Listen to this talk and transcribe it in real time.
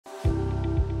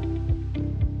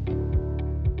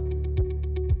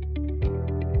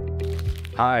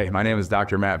Hi, my name is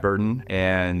Dr. Matt Burton,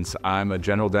 and I'm a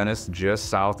general dentist just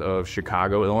south of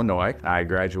Chicago, Illinois. I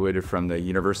graduated from the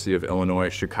University of Illinois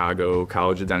Chicago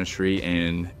College of Dentistry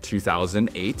in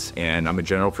 2008, and I'm a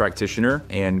general practitioner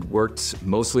and worked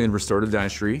mostly in restorative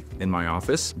dentistry in my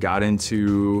office. Got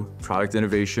into product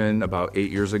innovation about 8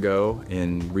 years ago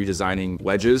in redesigning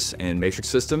wedges and matrix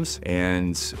systems,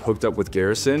 and hooked up with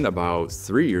Garrison about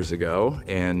 3 years ago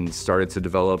and started to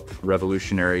develop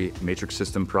revolutionary matrix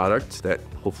system product that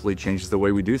hopefully changes the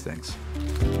way we do things.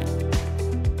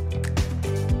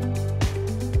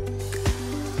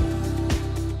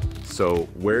 So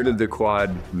where did the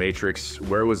quad matrix,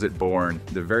 where was it born?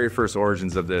 The very first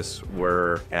origins of this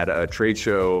were at a trade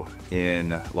show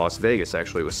in Las Vegas.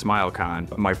 Actually, it was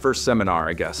SmileCon. My first seminar,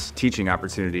 I guess, teaching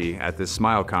opportunity at this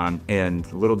SmileCon,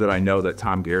 and little did I know that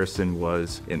Tom Garrison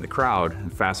was in the crowd.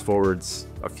 And fast forwards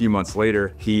a few months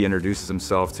later, he introduces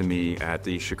himself to me at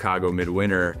the Chicago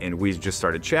Midwinter, and we just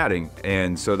started chatting.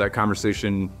 And so that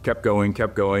conversation kept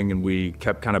going, and we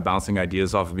kept kind of bouncing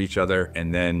ideas off of each other.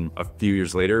 And then a few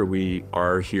years later, we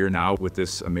are here now with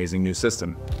this amazing new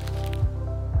system.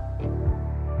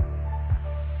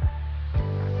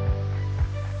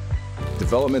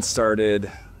 Development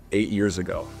started 8 years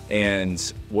ago. And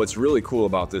what's really cool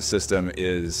about this system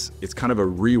is it's kind of a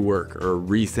rework or a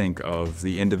rethink of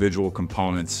the individual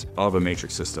components of a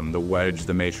matrix system, the wedge,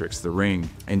 the matrix, the ring.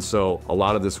 And so a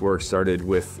lot of this work started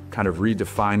with kind of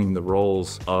redefining the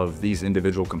roles of these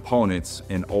individual components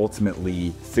and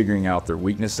ultimately figuring out their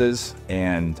weaknesses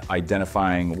and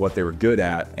identifying what they were good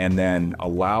at, and then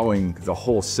allowing the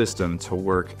whole system to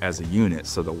work as a unit.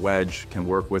 So the wedge can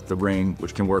work with the ring,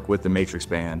 which can work with the matrix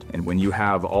band. And when you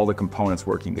have all the components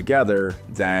working together,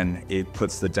 then it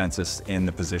puts the dentist in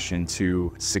the position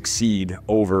to succeed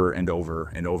over and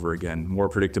over and over again, more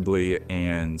predictably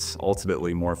and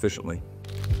ultimately more efficiently.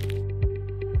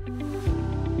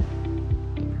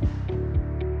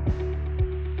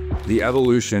 The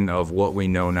evolution of what we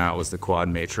know now as the quad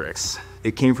matrix.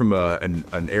 It came from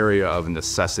an area of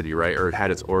necessity, right? Or it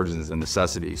had its origins in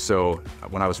necessity. So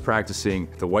when I was practicing,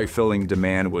 the white filling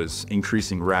demand was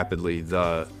increasing rapidly.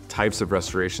 The types of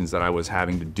restorations that I was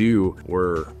having to do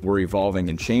were evolving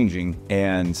and changing,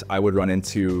 and I would run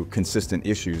into consistent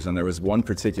issues. And there was one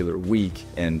particular week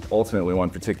and ultimately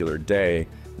one particular day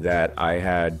that I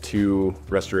had 2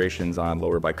 restorations on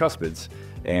lower bicuspids.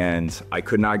 And I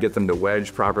could not get them to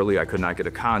wedge properly. I could not get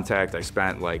a contact. I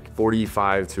spent like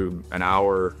 45 to an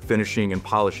hour finishing and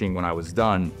polishing when I was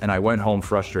done. And I went home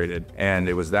frustrated. And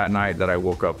it was that night that I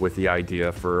woke up with the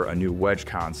idea for a new wedge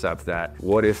concept, that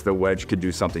what if the wedge could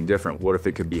do something different? What if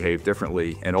it could behave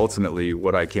differently? And ultimately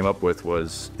what I came up with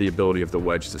was the ability of the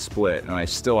wedge to split. And I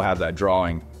still have that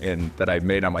drawing that I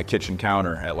made on my kitchen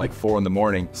counter at like 4 in the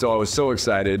morning. So I was so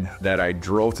excited that I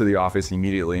drove to the office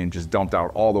immediately and just dumped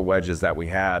out all the wedges that we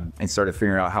had and started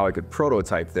figuring out how I could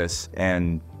prototype this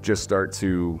and just start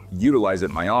to utilize it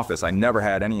in my office. I never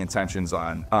had any intentions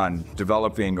on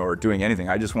developing or doing anything.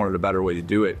 I just wanted a better way to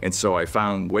do it. And so I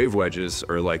found wave wedges,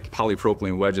 or like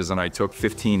polypropylene wedges, and I took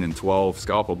 15 and 12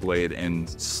 scalpel blade and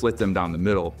slit them down the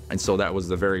middle. And so that was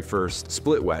the very first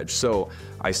split wedge. So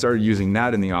I started using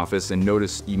that in the office and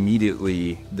noticed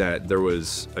immediately that there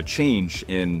was a change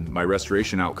in my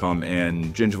restoration outcome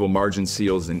and gingival margin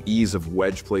seals and ease of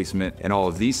wedge placement and all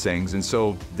of these things. And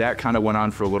so that kind of went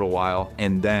on for a little while.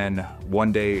 And then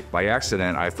one day by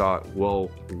accident, I thought,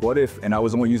 well, what if, and I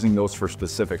was only using those for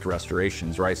specific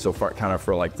restorations, right? So far, kind of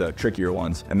for like the trickier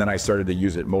ones. And then I started to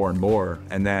use it more and more.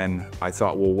 And then I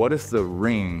thought, well, what if the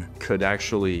ring could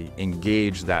actually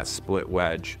engage that split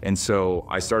wedge? And so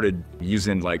I started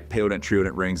using like Paleodent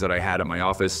Triodent rings that I had at my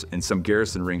office and some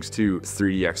Garrison rings too,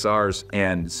 3D XRs,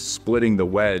 and splitting the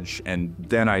wedge. And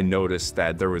then I noticed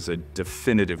that there was a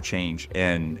definitive change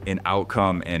in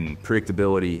outcome and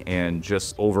predictability and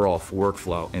just overall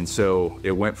workflow. And so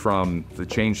it went from the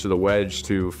change to the wedge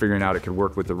to figuring out it could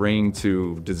work with the ring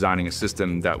to designing a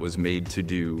system that was made to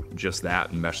do just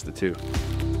that and mesh the two.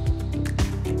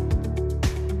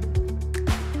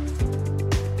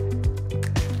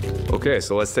 Okay,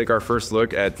 so let's take our first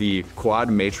look at the quad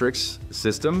matrix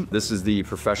system. This is the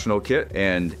professional kit,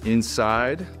 and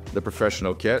inside the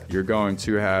professional kit, you're going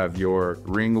to have your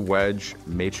ring wedge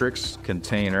matrix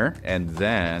container, and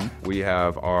then we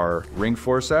have our ring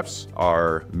forceps,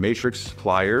 our matrix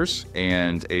pliers,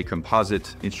 and a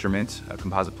composite instrument, a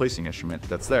composite placing instrument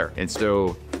that's there. And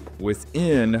so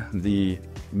within the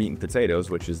meat and potatoes,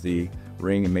 which is the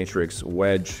ring and matrix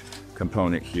wedge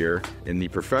component here, in the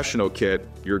professional kit,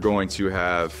 you're going to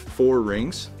have 4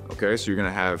 rings Okay, so you're gonna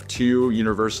have 2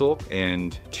 universal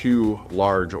and 2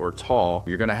 large or tall.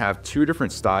 You're gonna have 2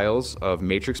 different styles of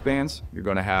matrix bands. You're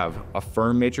gonna have a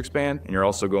firm matrix band, and you're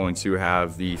also going to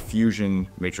have the fusion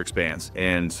matrix bands.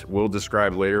 And we'll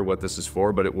describe later what this is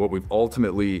for, but what we've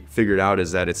ultimately figured out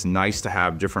is that it's nice to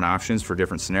have different options for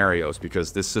different scenarios,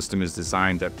 because this system is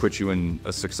designed to put you in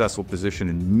a successful position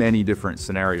in many different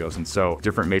scenarios. And so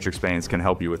different matrix bands can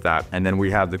help you with that. And then we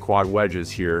have the quad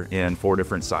wedges here in 4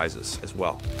 different sizes as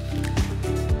well.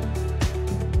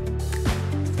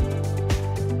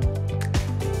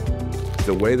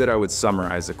 The way that I would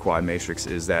summarize the quad matrix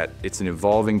is that it's an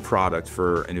evolving product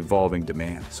for an evolving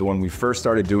demand. So when we first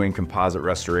started doing composite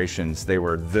restorations, they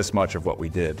were this much of what we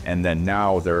did. And then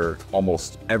now they're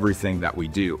almost everything that we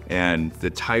do. And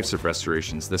the types of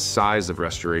restorations, the size of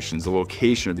restorations, the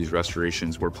location of these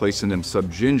restorations, we're placing them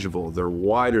subgingival. They're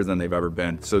wider than they've ever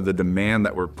been. So the demand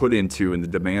that we're put into and the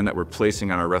demand that we're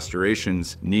placing on our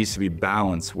restorations needs to be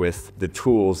balanced with the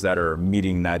tools that are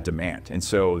meeting that demand. And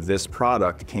so this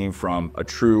product came from a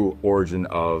true origin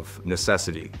of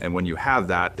necessity. And when you have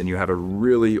that, then you have a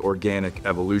really organic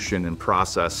evolution and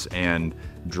process and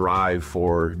drive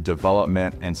for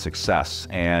development and success.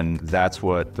 And that's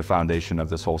what the foundation of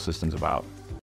this whole system's about.